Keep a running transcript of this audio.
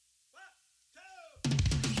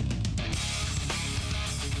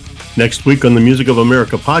Next week on the Music of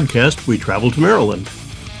America podcast, we travel to Maryland.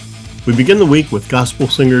 We begin the week with gospel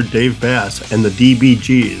singer Dave Bass and the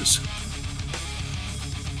DBGs.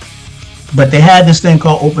 But they had this thing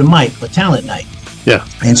called open mic, or talent night. Yeah.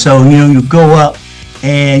 And so, you go up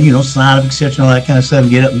and, sign up, etc., all that kind of stuff, and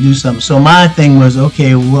get up and do something. So my thing was,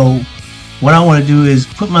 okay, well, what I want to do is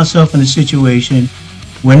put myself in a situation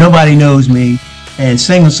where nobody knows me and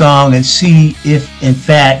sing a song and see if, in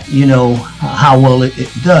fact, how well it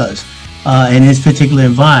does in this particular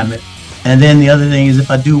environment. And then the other thing is,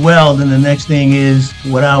 if I do well, then the next thing is,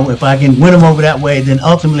 if I can win them over that way, then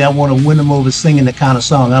ultimately I want to win them over singing the kind of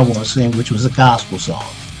song I want to sing, which was a gospel song.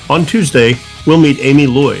 On Tuesday, we'll meet Amy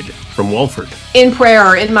Lloyd from Walford. In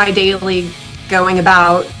prayer, in my daily going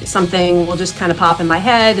about, something will just kind of pop in my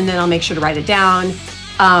head, and then I'll make sure to write it down.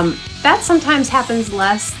 That sometimes happens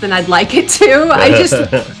less than I'd like it to.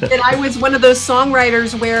 I was one of those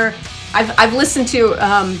songwriters where I've listened to,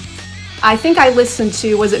 I think I listened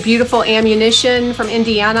to, was it Beautiful Ammunition from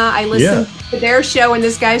Indiana? I listened to their show, and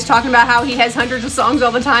this guy's talking about how he has hundreds of songs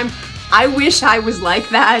all the time. I wish I was like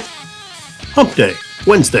that. Hump Day,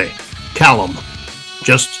 Wednesday, Callum.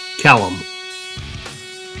 Just Callum.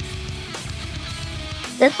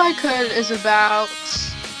 If I Could is about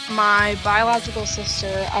my biological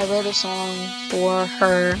sister. I wrote a song for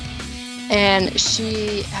her, and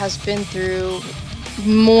she has been through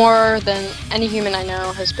more than any human I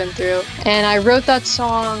know has been through. And I wrote that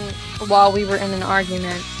song while we were in an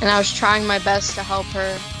argument, and I was trying my best to help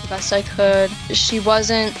her the best I could. She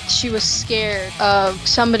was scared of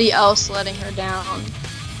somebody else letting her down.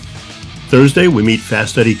 Thursday, we meet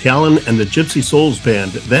Fast Eddie Callan and the Gypsi Souls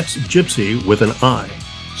Band. That's Gypsy with an I.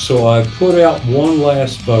 So I put out one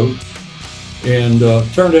last vote, and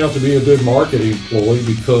turned out to be a good marketing ploy,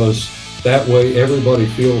 because that way everybody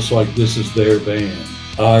feels like this is their band.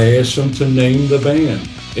 I asked them to name the band,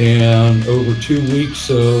 and over 2 weeks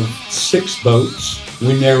of 6 votes,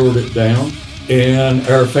 we narrowed it down, and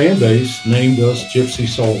our fan base named us Gypsi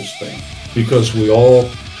Souls Band, because we all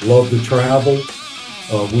love to travel.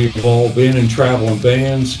 We've all been in traveling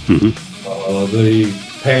bands. Mm-hmm.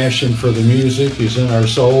 The passion for the music is in our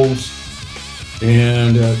souls,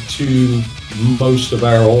 and to most of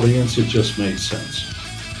our audience, it just made sense.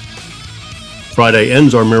 Friday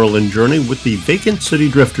ends our Maryland journey with the Vacant City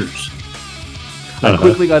Drifters. I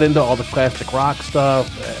quickly got into all the classic rock stuff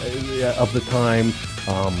of the time,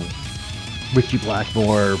 Richie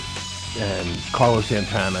Blackmore and Carlos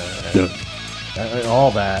Santana and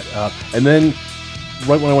all that. And then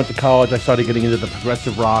right when I went to college, I started getting into the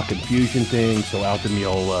progressive rock and fusion thing. So Al Di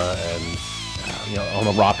Meola and, on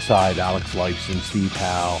the rock side, Alex Lifeson, Steve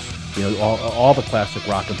Howe, all the classic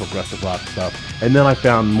rock and progressive rock stuff. And then I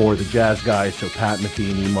found more of the jazz guys. So Pat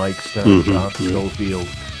Metheny, Mike Stone, Jonathan Schofield,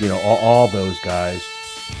 all those guys.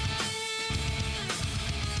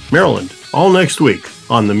 Maryland, all next week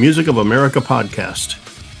on the Music of America podcast.